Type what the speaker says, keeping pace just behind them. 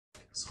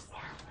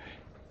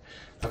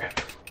Okay.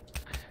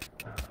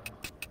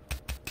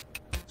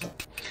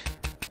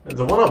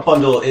 The one-up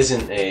bundle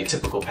isn't a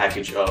typical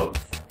package of...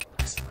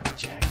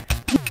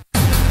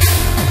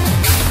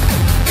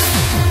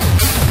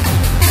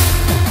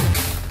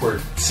 We're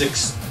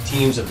 6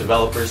 teams of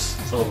developers.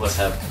 Some of us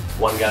have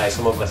 1 guy,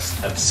 some of us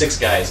have 6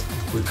 guys.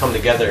 We've come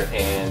together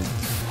and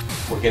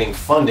we're getting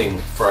funding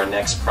for our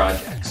next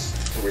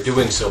projects. And we're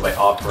doing so by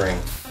offering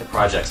the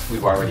projects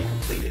we've already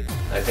completed.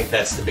 And I think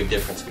that's the big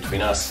difference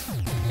between us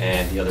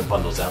and the other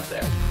bundles out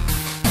there.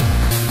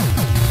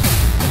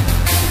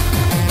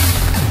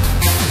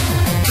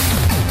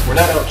 We're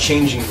not out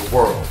changing the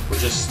world. We're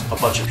just a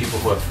bunch of people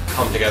who have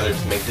come together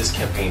to make this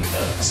campaign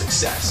a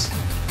success.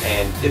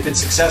 And if it's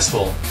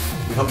successful,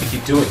 we hope to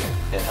keep doing it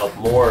and help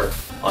more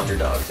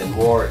underdogs and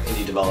more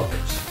indie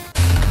developers.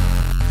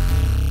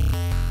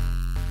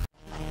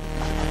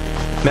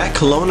 Matt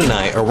Colon and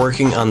I are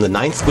working on the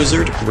 9th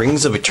Wizard,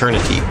 Rings of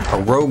Eternity,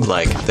 a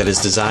roguelike that is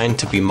designed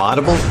to be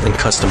moddable and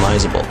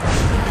customizable.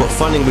 What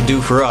funding would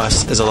do for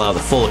us is allow the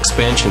full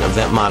expansion of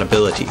that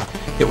moddability.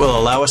 It will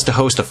allow us to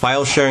host a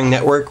file-sharing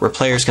network where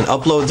players can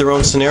upload their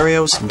own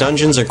scenarios,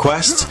 dungeons, or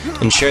quests,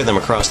 and share them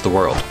across the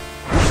world.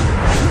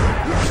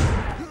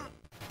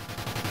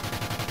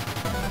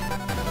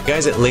 The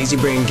guys at Lazy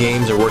Brain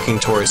Games are working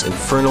towards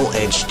Infernal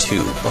Edge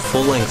 2, a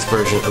full-length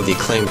version of the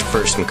acclaimed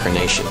first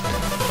incarnation.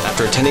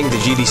 After attending the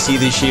GDC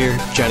this year,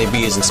 Johnny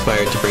B is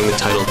inspired to bring the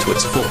title to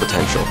its full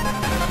potential.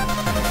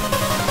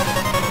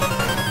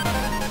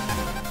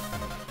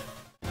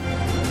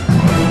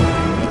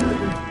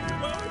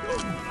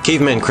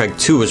 Caveman Craig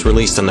 2 was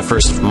released on the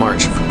 1st of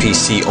March for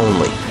PC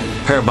only.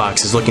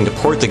 Parabox is looking to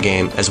port the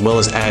game as well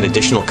as add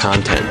additional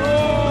content.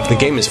 The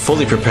game is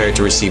fully prepared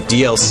to receive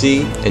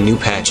DLC and new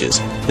patches.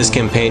 This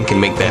campaign can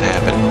make that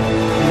happen.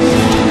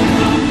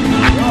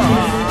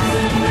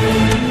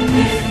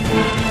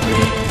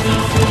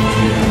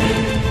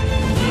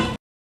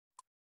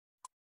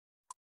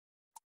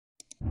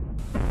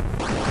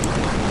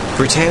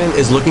 Britannia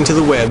is looking to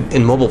the web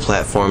and mobile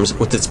platforms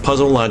with its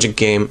puzzle logic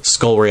game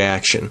Skull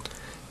Reaction.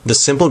 The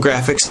simple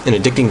graphics and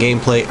addicting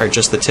gameplay are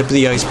just the tip of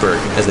the iceberg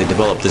as they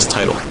develop this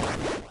title.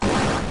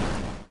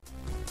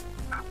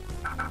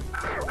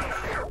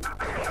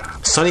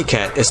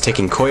 Sunnycat is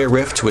taking Koya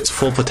Rift to its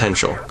full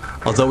potential.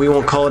 Although we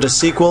won't call it a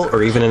sequel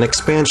or even an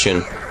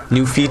expansion,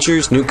 new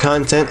features, new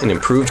content, and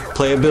improved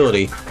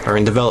playability are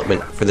in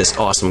development for this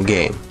awesome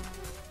game.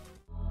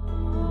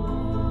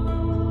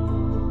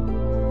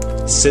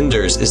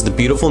 Cinders is the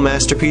beautiful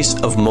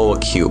masterpiece of Moa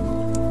Cube.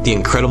 The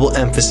incredible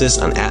emphasis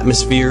on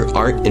atmosphere,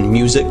 art, and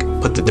music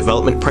put the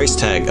development price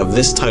tag of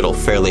this title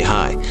fairly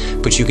high,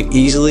 but you can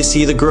easily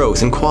see the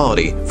growth and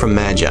quality from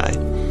Magi.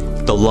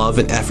 The love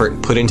and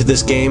effort put into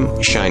this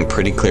game shine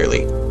pretty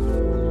clearly.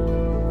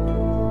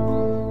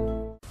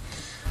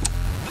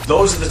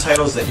 Those are the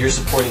titles that you're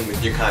supporting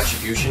with your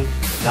contribution.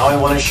 Now I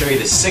want to show you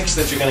the 6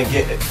 that you're going to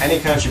get at any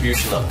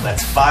contribution level.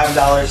 That's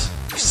 $5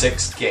 for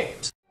 6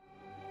 games.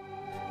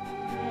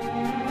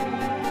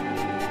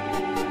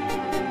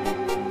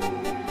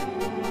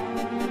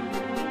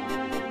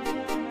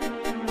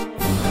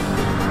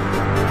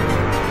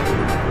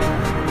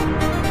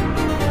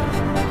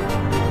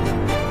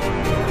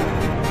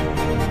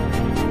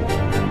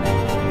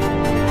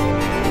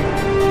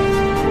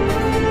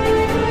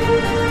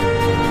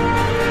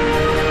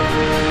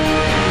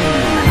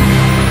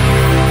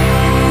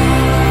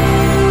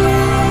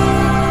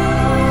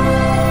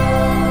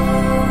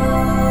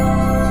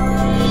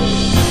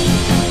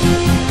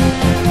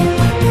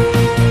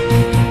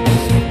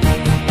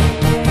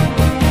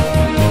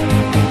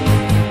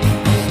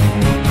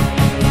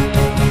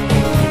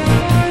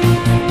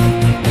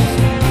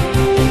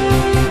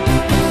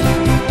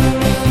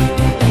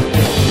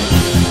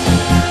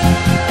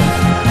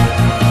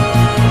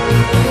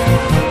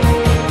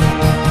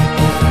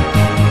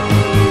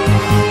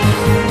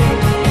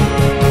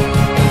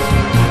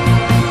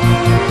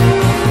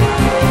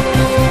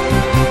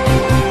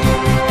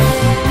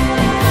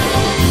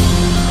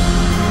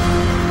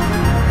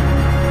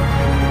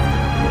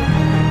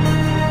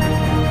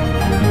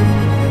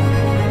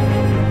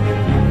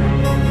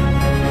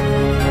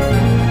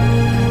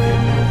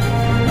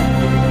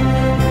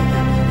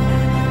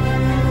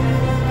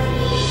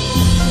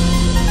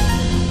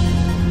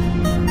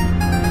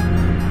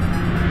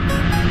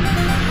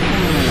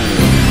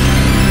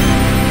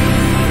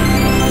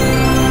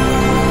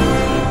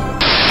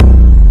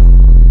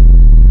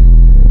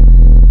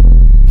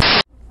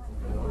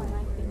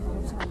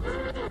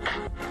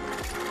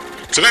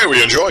 Today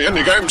we enjoy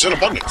indie games in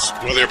abundance.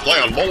 Whether you play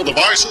on mobile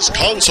devices,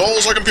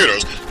 consoles, or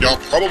computers, you're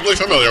probably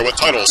familiar with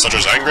titles such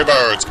as Angry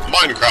Birds,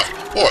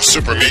 Minecraft, or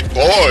Super Meat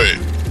Boy.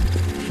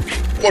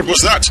 What was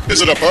that?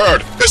 Is it a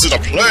bird? Is it a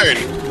plane?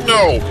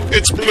 No,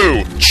 it's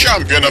Blue,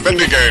 champion of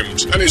indie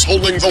games, and he's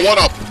holding the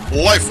one-up,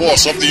 life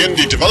force of the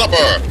indie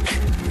developer.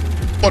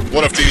 But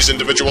what if these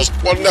individuals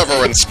were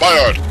never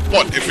inspired?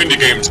 What if indie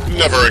games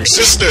never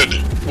existed?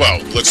 Well,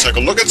 let's take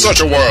a look at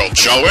such a world,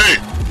 shall we?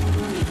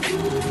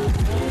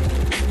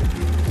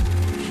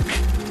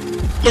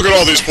 Look at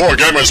all these poor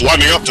gamers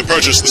lining up to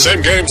purchase the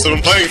same games they've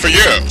been playing for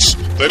years.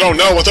 They don't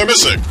know what they're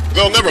missing.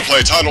 They'll never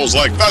play titles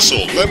like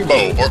Vessel,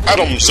 Limbo, or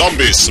Atom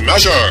Zombie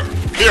Smasher.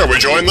 Here we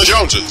join the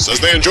Joneses as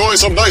they enjoy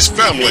some nice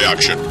family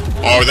action.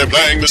 Are they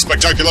playing the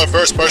spectacular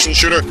first-person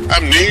shooter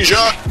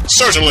Amnesia?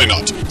 Certainly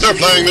not. They're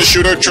playing the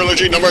shooter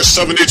trilogy number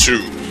 72.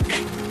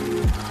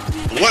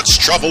 Let's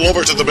travel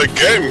over to the big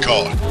game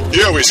con.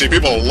 Here we see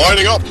people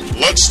lining up.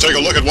 Let's take a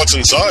look at what's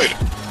inside.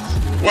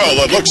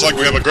 Well, it looks like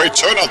we have a great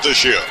turnout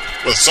this year.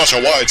 With such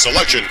a wide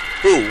selection,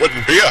 who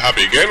wouldn't be a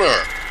happy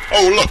gamer?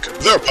 Oh look,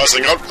 they're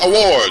passing out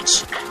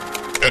awards.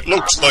 It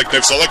looks like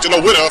they've selected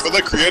a winner for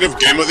the Creative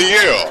Game of the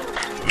Year.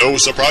 No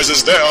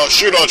surprises there,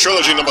 Shooter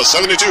Trilogy number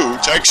 72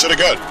 takes it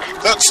again.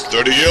 That's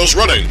 30 years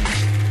running.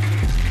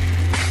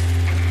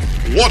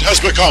 What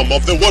has become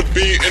of the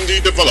would-be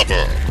indie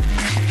developer?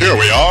 Here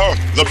we are,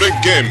 the Big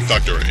Game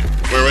Factory,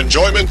 where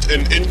enjoyment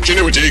and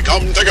ingenuity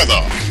come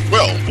together.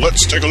 Well,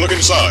 let's take a look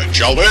inside,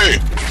 shall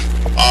we?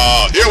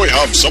 Here we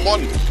have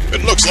someone.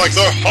 It looks like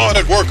they're hard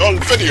at work on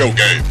video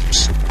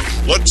games.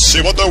 Let's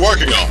see what they're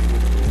working on.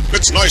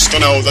 It's nice to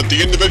know that the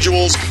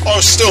individuals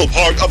are still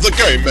part of the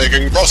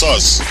game-making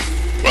process.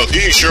 Well,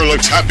 he sure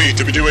looks happy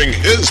to be doing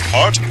his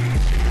part.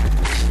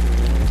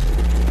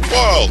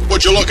 Well,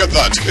 would you look at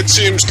that? It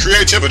seems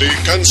creativity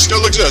can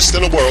still exist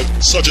in a world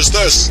such as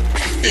this.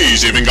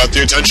 He's even got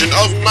the attention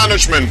of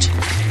management.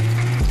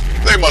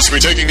 They must be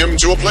taking him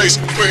to a place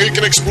where he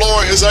can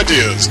explore his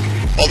ideas.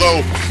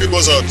 Although, it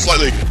was a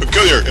slightly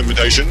peculiar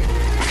invitation.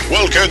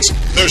 Well, kids,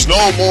 there's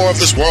no more of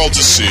this world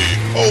to see.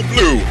 Oh,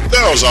 Blue,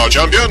 there's our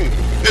champion.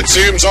 It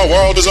seems our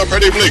world is a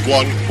pretty bleak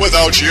one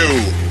without you.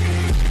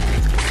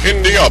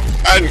 Indie up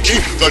and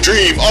keep the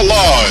dream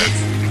alive.